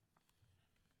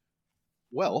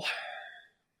Well,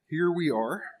 here we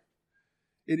are.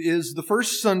 It is the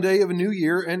first Sunday of a new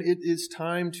year, and it is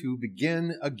time to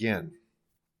begin again.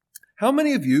 How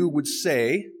many of you would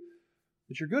say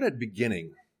that you're good at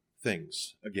beginning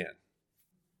things again?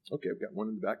 Okay, I've got one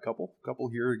in the back, couple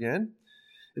here again.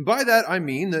 And by that I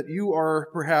mean that you are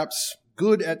perhaps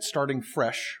good at starting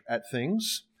fresh at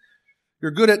things.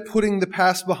 You're good at putting the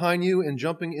past behind you and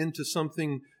jumping into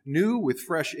something new with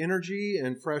fresh energy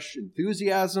and fresh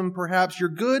enthusiasm, perhaps. You're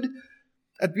good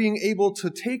at being able to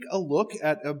take a look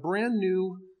at a brand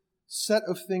new set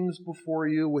of things before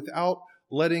you without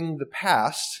letting the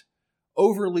past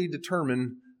overly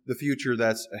determine the future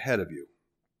that's ahead of you.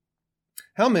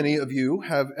 How many of you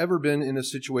have ever been in a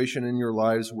situation in your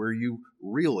lives where you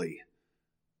really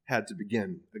had to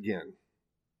begin again?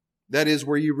 That is,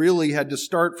 where you really had to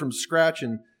start from scratch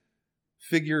and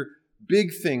figure big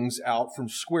things out from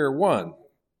square one.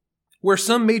 Where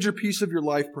some major piece of your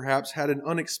life perhaps had an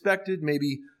unexpected,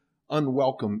 maybe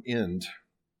unwelcome end.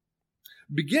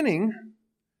 Beginning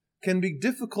can be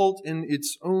difficult in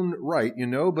its own right,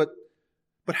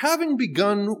 but having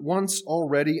begun once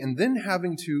already and then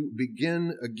having to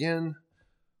begin again,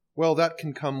 well, that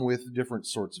can come with different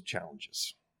sorts of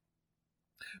challenges.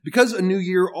 Because a new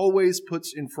year always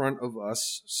puts in front of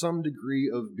us some degree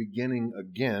of beginning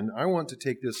again, I want to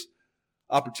take this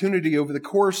opportunity over the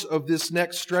course of this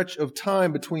next stretch of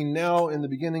time between now and the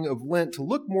beginning of Lent to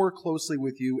look more closely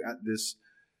with you at this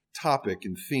topic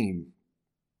and theme.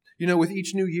 With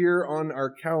each new year on our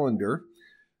calendar,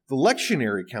 the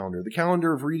lectionary calendar, the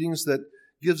calendar of readings that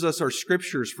gives us our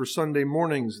scriptures for Sunday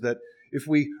mornings, that if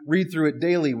we read through it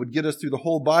daily, would get us through the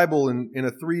whole Bible in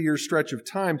a 3-year stretch of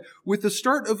time. With the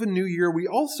start of a new year, we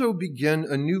also begin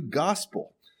a new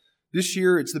gospel. This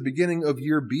year, it's the beginning of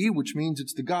year B, which means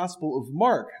it's the Gospel of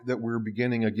Mark that we're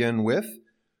beginning again with.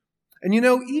 And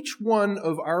each one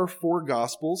of our 4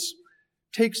 Gospels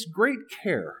takes great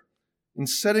care in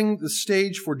setting the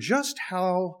stage for just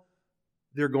how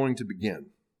they're going to begin.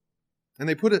 And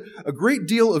they put a great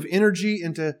deal of energy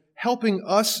into helping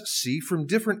us see from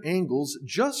different angles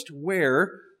just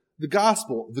where the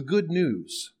gospel, the good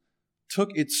news,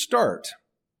 took its start.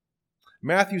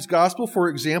 Matthew's gospel, for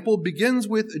example, begins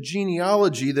with a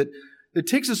genealogy that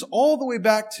takes us all the way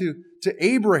back to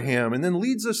Abraham and then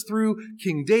leads us through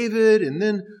King David and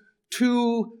then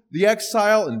to the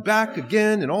exile and back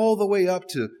again and all the way up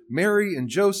to Mary and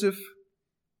Joseph.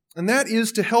 And that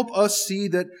is to help us see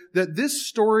that this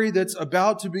story that's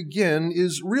about to begin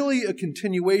is really a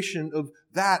continuation of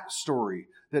that story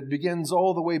that begins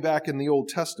all the way back in the Old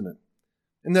Testament.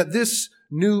 And that this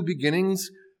new beginnings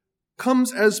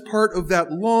comes as part of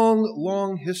that long,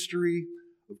 long history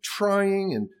of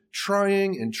trying and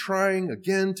trying and trying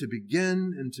again to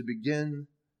begin and to begin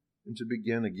and to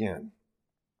begin again.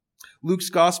 Luke's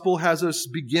gospel has us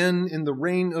begin in the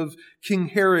reign of King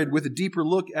Herod with a deeper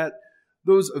look at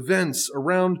those events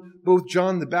around both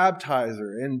John the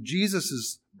Baptizer and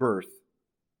Jesus' birth.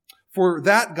 For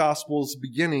that gospel's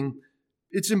beginning,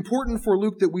 it's important for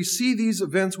Luke that we see these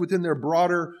events within their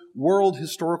broader world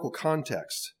historical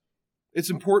context. It's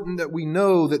important that we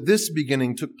know that this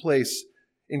beginning took place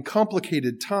in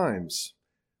complicated times,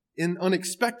 in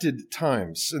unexpected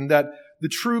times, and that the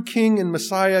true King and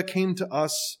Messiah came to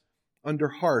us under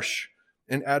harsh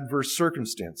and adverse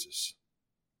circumstances.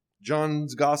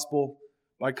 John's gospel,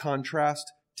 by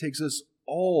contrast, takes us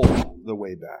all the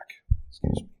way back.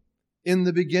 In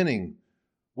the beginning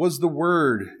was the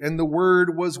Word, and the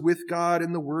Word was with God,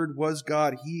 and the Word was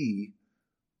God. He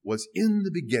was in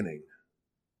the beginning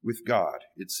with God,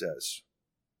 it says.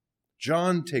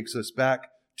 John takes us back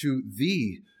to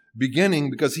the beginning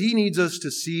because he needs us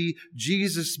to see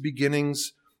Jesus'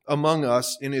 beginnings among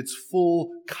us in its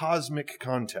full cosmic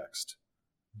context.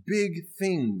 Big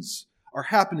things are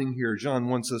happening here, John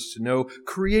wants us to know.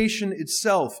 Creation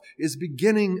itself is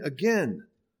beginning again.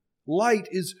 Light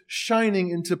is shining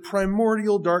into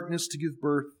primordial darkness to give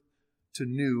birth to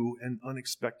new and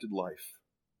unexpected life.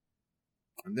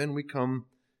 And then we come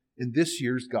in this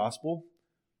year's gospel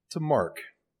to Mark.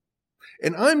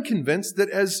 And I'm convinced that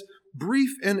as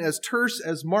brief and as terse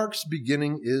as Mark's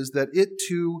beginning is, that it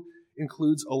too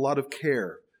includes a lot of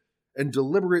care and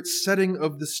deliberate setting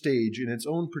of the stage in its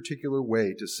own particular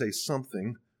way to say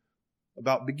something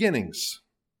about beginnings,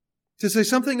 to say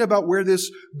something about where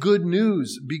this good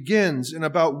news begins and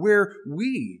about where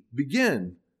we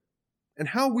begin and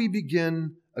how we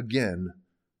begin again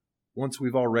once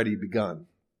we've already begun.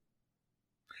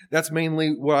 That's mainly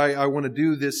why I want to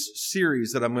do this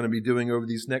series that I'm going to be doing over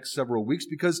these next several weeks,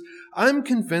 because I'm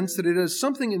convinced that it has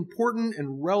something important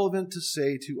and relevant to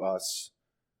say to us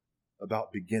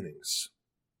about beginnings.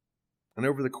 And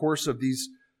over the course of these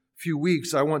few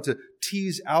weeks, I want to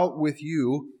tease out with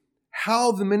you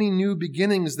how the many new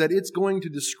beginnings that it's going to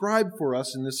describe for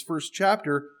us in this first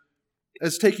chapter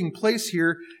as taking place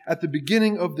here at the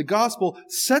beginning of the gospel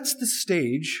sets the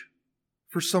stage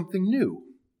for something new,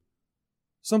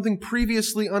 something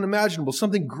previously unimaginable,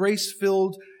 something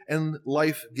grace-filled and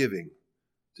life-giving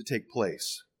to take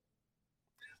place.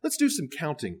 Let's do some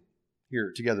counting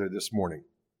here together this morning.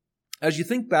 As you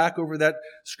think back over that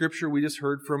scripture we just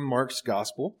heard from Mark's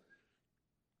gospel,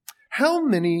 how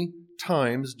many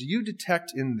times do you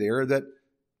detect in there that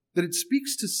it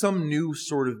speaks to some new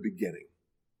sort of beginning?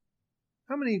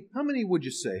 How many would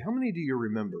you say? How many do you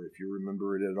remember, if you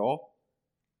remember it at all?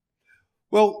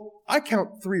 Well, I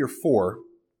count 3 or 4.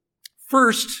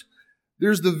 First,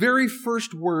 there's the very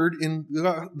first word in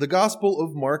the Gospel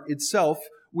of Mark itself,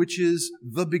 which is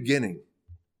the beginning.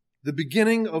 The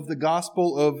beginning of the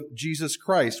gospel of Jesus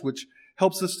Christ, which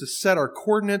helps us to set our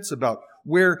coordinates about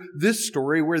where this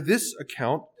story, where this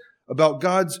account about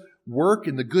God's work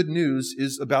and the good news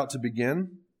is about to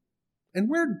begin. And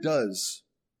where does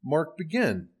Mark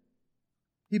begin?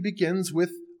 He begins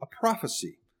with a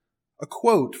prophecy, a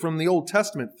quote from the Old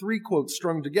Testament, 3 quotes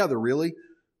strung together, really.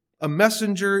 A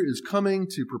messenger is coming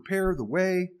to prepare the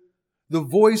way. The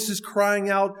voice is crying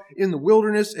out in the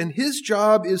wilderness, and his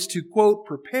job is to, quote,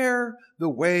 prepare the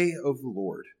way of the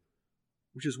Lord,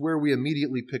 which is where we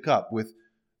immediately pick up with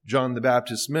John the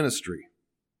Baptist's ministry.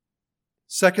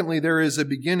 Secondly, there is a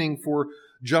beginning for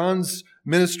John's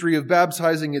ministry of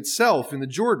baptizing itself in the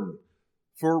Jordan,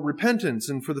 for repentance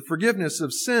and for the forgiveness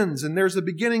of sins. And there's a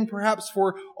beginning perhaps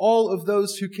for all of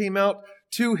those who came out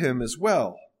to him as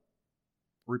well.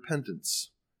 Repentance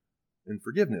and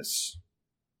forgiveness.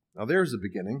 Now there's a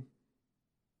beginning.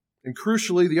 And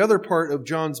crucially, the other part of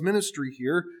John's ministry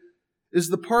here is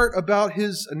the part about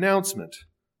his announcement.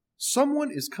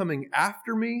 Someone is coming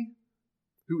after me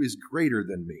who is greater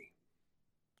than me,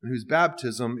 and whose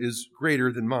baptism is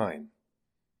greater than mine.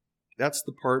 That's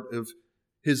the part of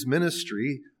his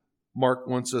ministry Mark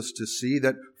wants us to see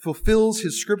that fulfills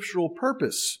his scriptural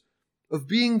purpose of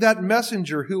being that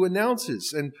messenger who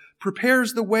announces and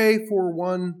prepares the way for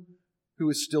one who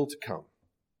is still to come.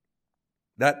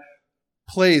 That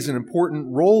plays an important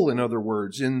role, in other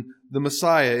words, in the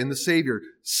Messiah, in the Savior,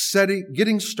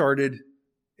 getting started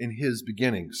in his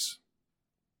beginnings.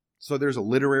 So there's a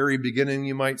literary beginning,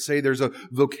 you might say. There's a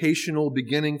vocational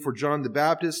beginning for John the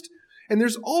Baptist. And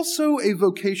there's also a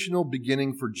vocational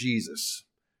beginning for Jesus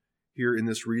here in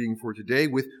this reading for today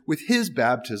with his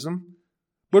baptism.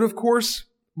 But of course,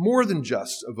 more than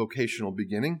just a vocational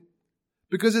beginning,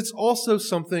 because it's also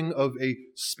something of a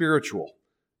spiritual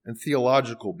and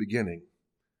theological beginning.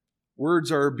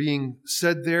 Words are being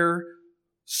said there,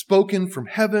 spoken from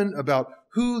heaven about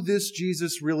who this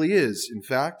Jesus really is, in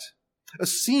fact. A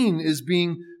scene is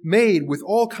being made with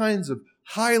all kinds of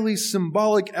highly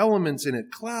symbolic elements in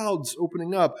it, clouds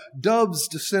opening up, doves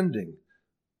descending,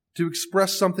 to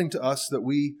express something to us that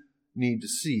we need to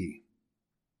see.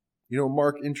 You know,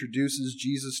 Mark introduces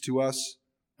Jesus to us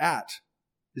at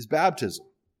his baptism.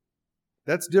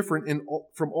 That's different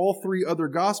from all 3 other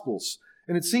Gospels.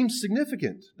 And it seems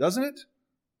significant, doesn't it?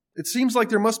 It seems like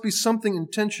there must be something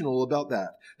intentional about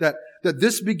that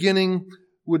this beginning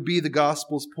would be the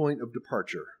Gospel's point of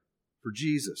departure for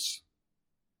Jesus.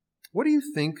 What do you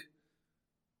think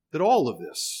that all of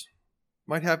this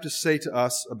might have to say to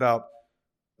us about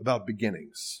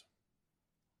beginnings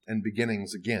and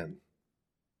beginnings again?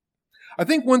 I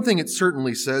think one thing it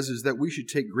certainly says is that we should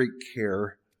take great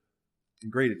care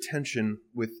and great attention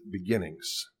with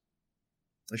beginnings.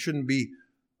 They shouldn't be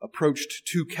approached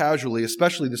too casually,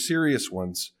 especially the serious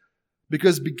ones,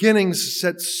 because beginnings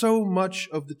set so much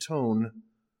of the tone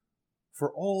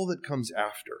for all that comes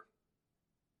after.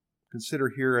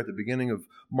 Consider here at the beginning of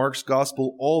Mark's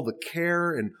gospel all the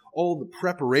care and all the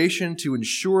preparation to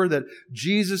ensure that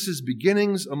Jesus'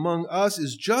 beginnings among us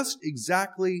is just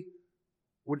exactly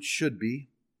what it should be.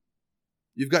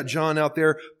 You've got John out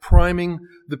there priming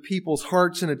the people's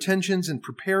hearts and attentions and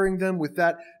preparing them with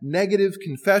that negative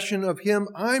confession of him,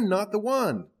 I'm not the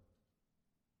one,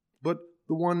 but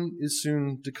the one is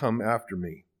soon to come after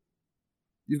me.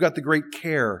 You've got the great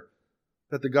care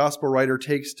that the gospel writer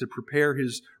takes to prepare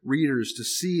his readers to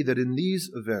see that in these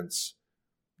events,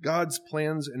 God's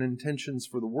plans and intentions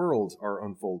for the world are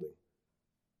unfolding.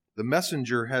 The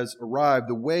messenger has arrived.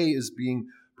 The way is being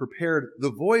prepared.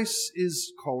 The voice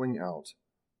is calling out.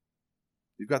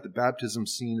 You've got the baptism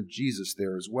scene of Jesus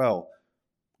there as well,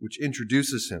 which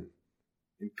introduces him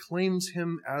and claims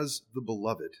him as the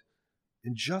beloved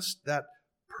in just that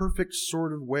perfect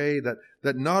sort of way that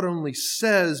not only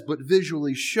says but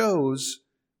visually shows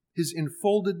his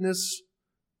enfoldedness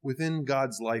within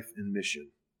God's life and mission.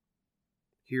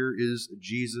 Here is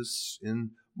Jesus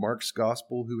in Mark's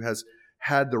gospel who has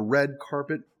had the red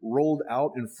carpet rolled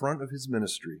out in front of his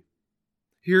ministry.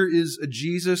 Here is a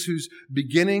Jesus whose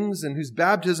beginnings and whose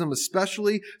baptism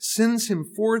especially sends him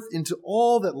forth into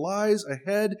all that lies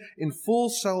ahead in full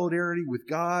solidarity with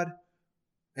God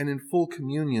and in full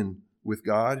communion with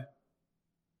God.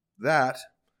 That,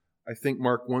 I think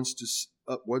Mark wants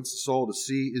us all to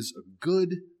see, is a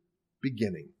good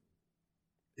beginning.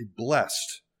 A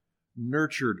blessed,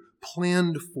 nurtured,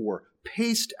 planned for,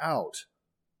 paced out,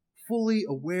 fully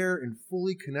aware and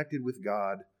fully connected with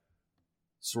God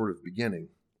sort of beginning.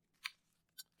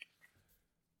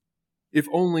 If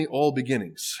only all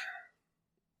beginnings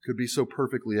could be so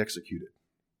perfectly executed.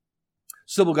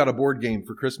 Sybil got a board game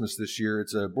for Christmas this year.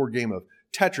 It's a board game of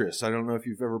Tetris. I don't know if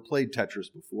you've ever played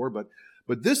Tetris before, but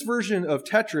this version of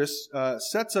Tetris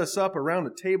sets us up around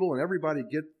a table, and everybody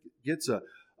gets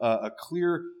a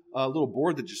clear little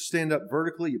board that just stand up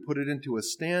vertically. You put it into a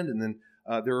stand, and then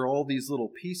there are all these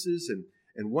little pieces,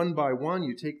 and one by one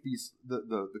you take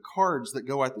the cards that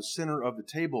go at the center of the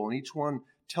table, and each one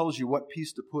tells you what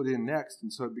piece to put in next.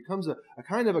 And so it becomes a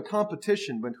kind of a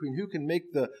competition between who can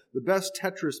make the best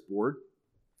Tetris board.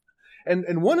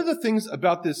 And one of the things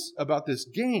about this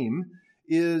game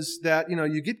is that,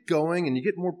 you get going and you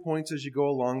get more points as you go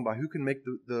along by who can make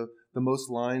the most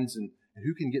lines and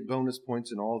who can get bonus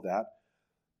points and all of that.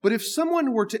 But if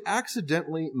someone were to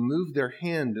accidentally move their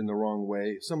hand in the wrong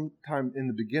way sometime in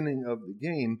the beginning of the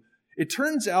game, it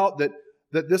turns out that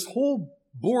this whole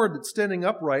board that's standing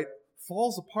upright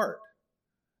falls apart,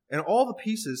 and all the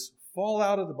pieces fall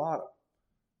out of the bottom.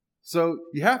 So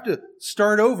you have to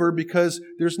start over because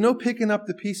there's no picking up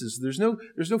the pieces. There's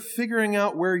no figuring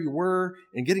out where you were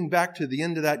and getting back to the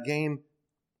end of that game.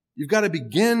 You've got to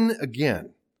begin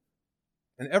again.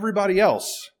 And everybody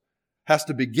else has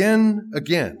to begin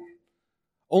again.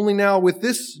 Only now with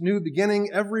this new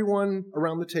beginning, everyone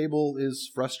around the table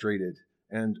is frustrated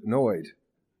and annoyed.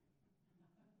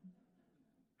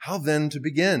 How then to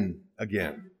begin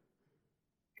again?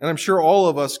 And I'm sure all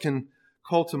of us can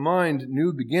call to mind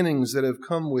new beginnings that have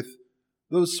come with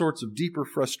those sorts of deeper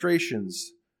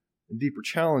frustrations and deeper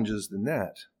challenges than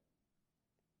that.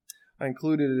 I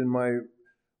included in my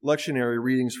lectionary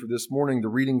readings for this morning the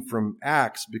reading from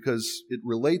Acts because it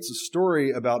relates a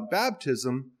story about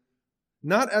baptism,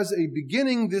 not as a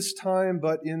beginning this time,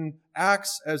 but in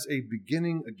Acts as a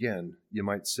beginning again, you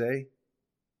might say.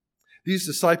 These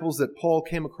disciples that Paul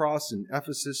came across in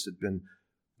Ephesus had been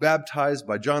baptized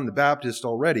by John the Baptist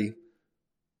already,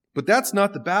 but that's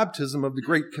not the baptism of the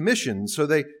Great Commission, so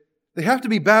they have to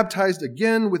be baptized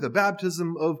again with a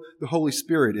baptism of the Holy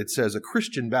Spirit, it says, a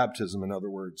Christian baptism, in other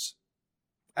words.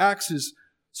 Acts is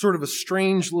sort of a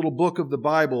strange little book of the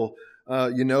Bible,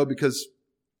 because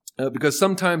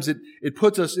sometimes it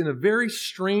puts us in a very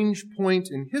strange point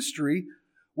in history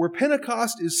where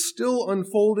Pentecost is still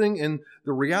unfolding and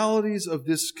the realities of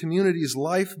this community's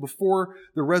life before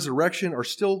the resurrection are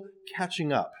still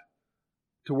catching up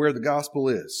to where the gospel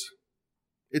is.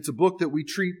 It's a book that we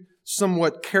treat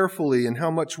somewhat carefully in how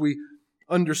much we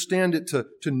understand it to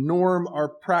norm our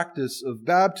practice of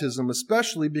baptism,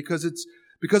 especially because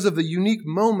of the unique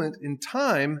moment in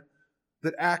time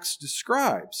that Acts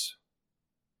describes.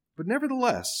 But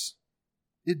nevertheless,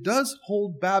 it does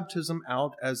hold baptism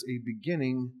out as a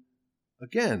beginning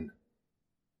again.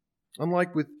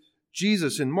 Unlike with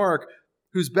Jesus in Mark,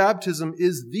 whose baptism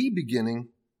is the beginning,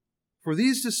 for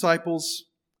these disciples,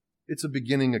 it's a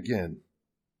beginning again.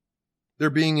 They're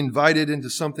being invited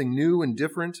into something new and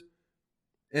different,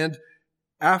 and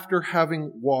after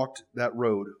having walked that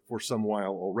road for some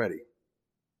while already.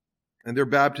 And their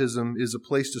baptism is a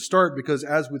place to start because,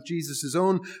 as with Jesus'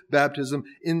 own baptism,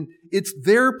 it's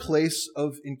their place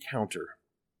of encounter,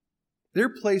 their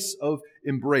place of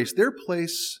embrace, their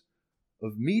place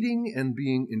of meeting and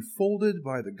being enfolded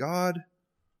by the God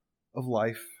of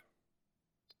life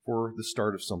for the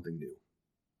start of something new.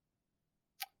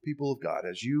 People of God,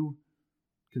 as you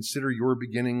consider your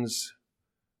beginnings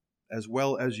as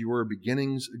well as your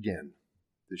beginnings again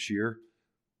this year,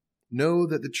 know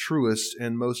that the truest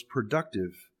and most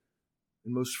productive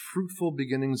and most fruitful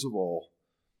beginnings of all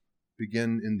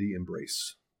begin in the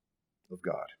embrace of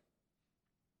God.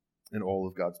 And all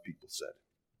of God's people said,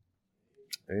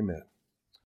 Amen.